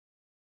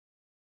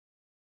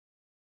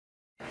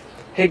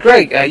Hey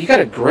Greg, you got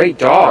a great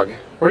dog.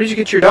 Where did you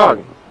get your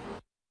dog?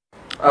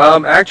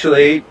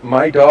 Actually,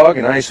 my dog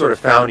and I sort of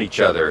found each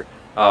other.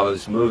 I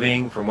was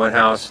moving from one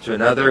house to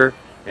another,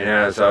 and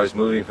as I was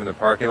moving from the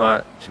parking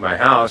lot to my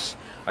house,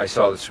 I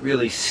saw this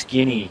really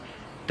skinny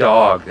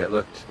dog that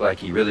looked like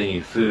he really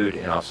needed food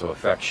and also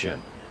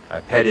affection. I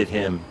petted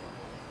him.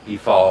 He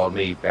followed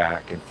me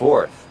back and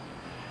forth.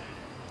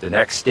 The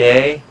next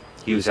day,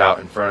 he was out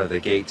in front of the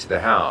gates of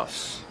the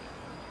house.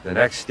 The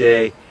next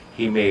day,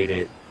 he made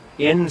it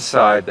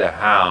inside the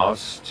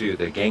house to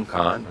the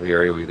Genkan, the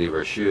area we leave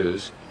our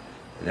shoes.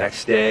 The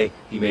next day,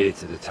 he made it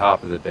to the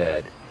top of the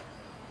bed.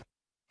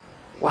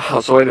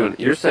 Wow, so wait a minute.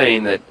 You're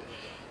saying that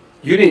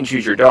you didn't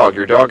choose your dog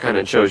kind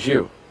of chose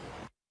you.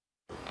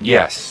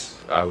 Yes,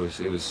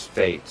 it was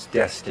fate, it's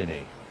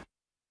destiny.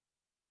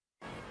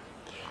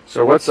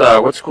 So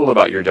what's cool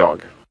about your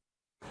dog?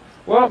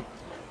 Well,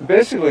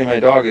 basically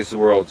my dog is the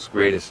world's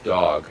greatest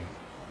dog.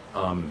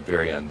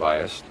 Very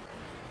unbiased.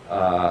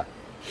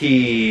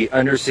 He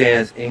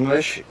understands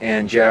English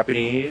and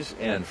Japanese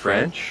and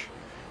French.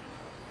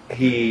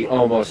 He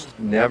almost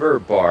never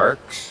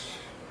barks.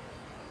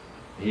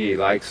 He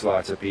likes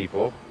lots of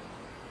people.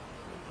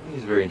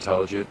 He's a very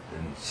intelligent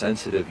and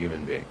sensitive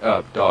human being.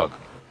 Dog.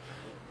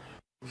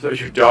 So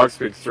your dog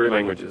speaks 3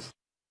 languages.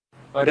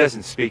 Well, he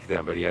doesn't speak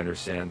them, but he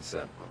understands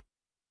them.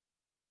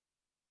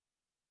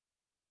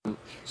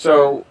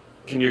 So,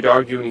 can your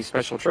dog do any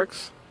special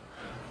tricks?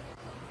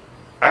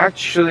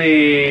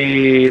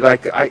 Actually,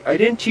 I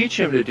didn't teach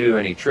him to do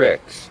any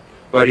tricks,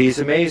 but he's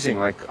amazing.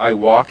 Like, I could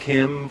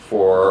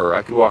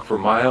walk for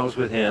miles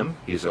with him.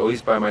 He's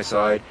always by my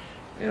side,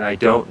 and I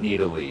don't need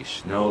a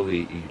leash, no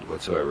lead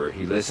whatsoever.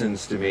 He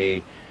listens to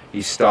me.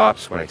 He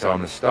stops when I tell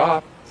him to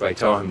stop. If I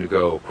tell him to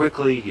go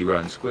quickly, he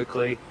runs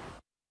quickly.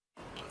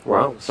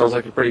 Wow, sounds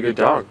like a pretty good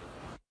dog.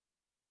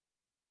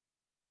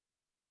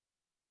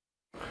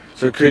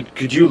 So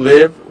could you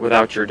live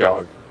without your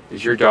dog?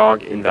 Is your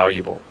dog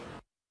invaluable?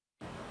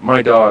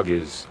 My dog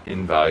is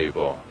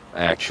invaluable,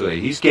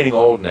 actually. He's getting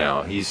old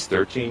now. He's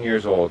 13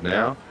 years old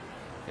now,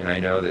 and I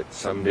know that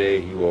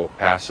someday he will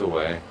pass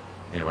away.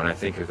 And when I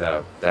think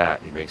about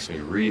that, it makes me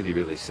really,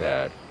 really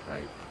sad.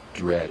 I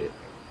dread it.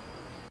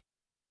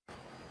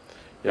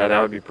 Yeah, that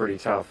would be pretty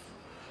tough.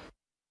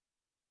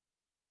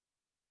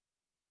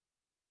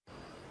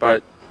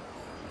 But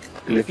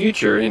in the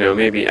future,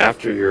 maybe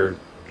after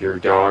your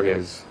dog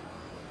has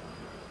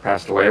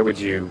passed away, would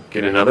you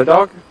get another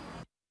dog?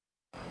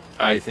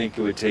 I think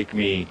it would take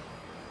me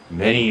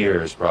many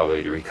years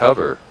probably to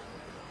recover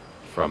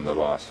from the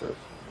loss of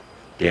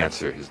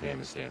Dancer. His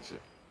name is Dancer.